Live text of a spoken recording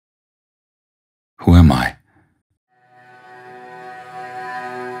Who am I?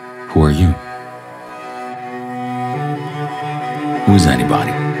 Who are you? Who is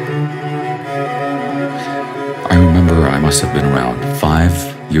anybody? I remember I must have been around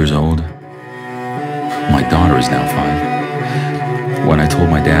 5 years old. My daughter is now 5. When I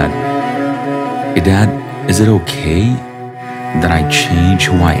told my dad, "Hey Dad, is it okay that I change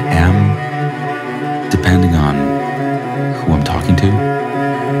who I am depending on who I'm talking to?"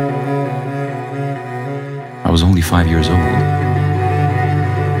 I was only 5 years old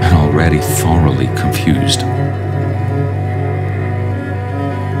and already thoroughly confused.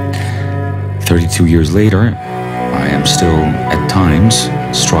 32 years later, I am still, at times,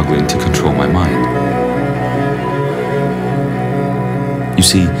 struggling to control my mind. You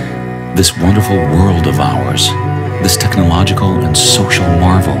see, this wonderful world of ours, this technological and social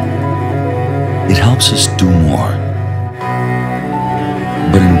marvel, it helps us do more.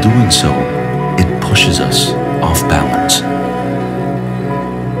 But in doing so, it pushes us off balance.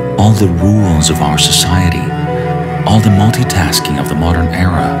 All the rules of our society, all the multitasking of the modern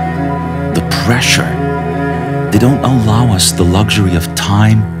era, the pressure, they don't allow us the luxury of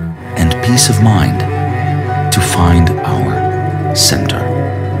time and peace of mind to find our center.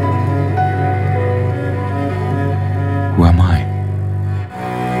 Who am I?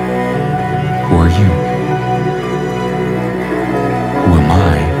 Who are you? Who am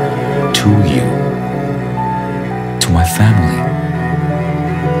I to you? To my family,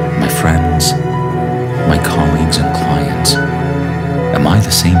 my friends, my colleagues and clients? Am I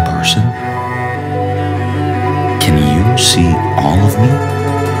the same person? Can you see all of me?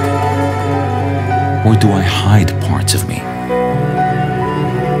 Or do I hide parts of me?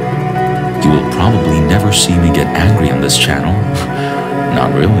 You will probably never see me get angry on this channel.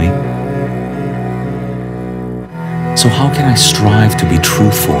 Not really. So how can I strive to be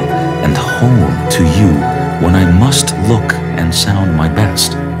truthful and whole to you when I must look and sound my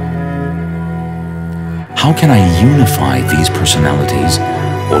best? How can I unify these personalities,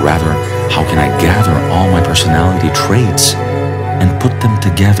 or rather, how can I gather all my personality traits and put them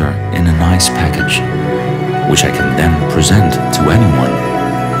together in a nice package, which I can then present to anyone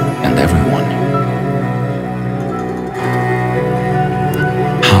and everyone?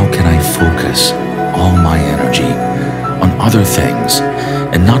 How can I focus all my energy on other things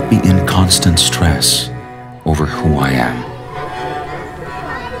and not be in constant stress over who I am?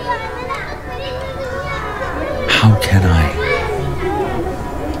 How can I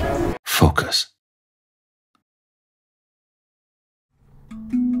focus?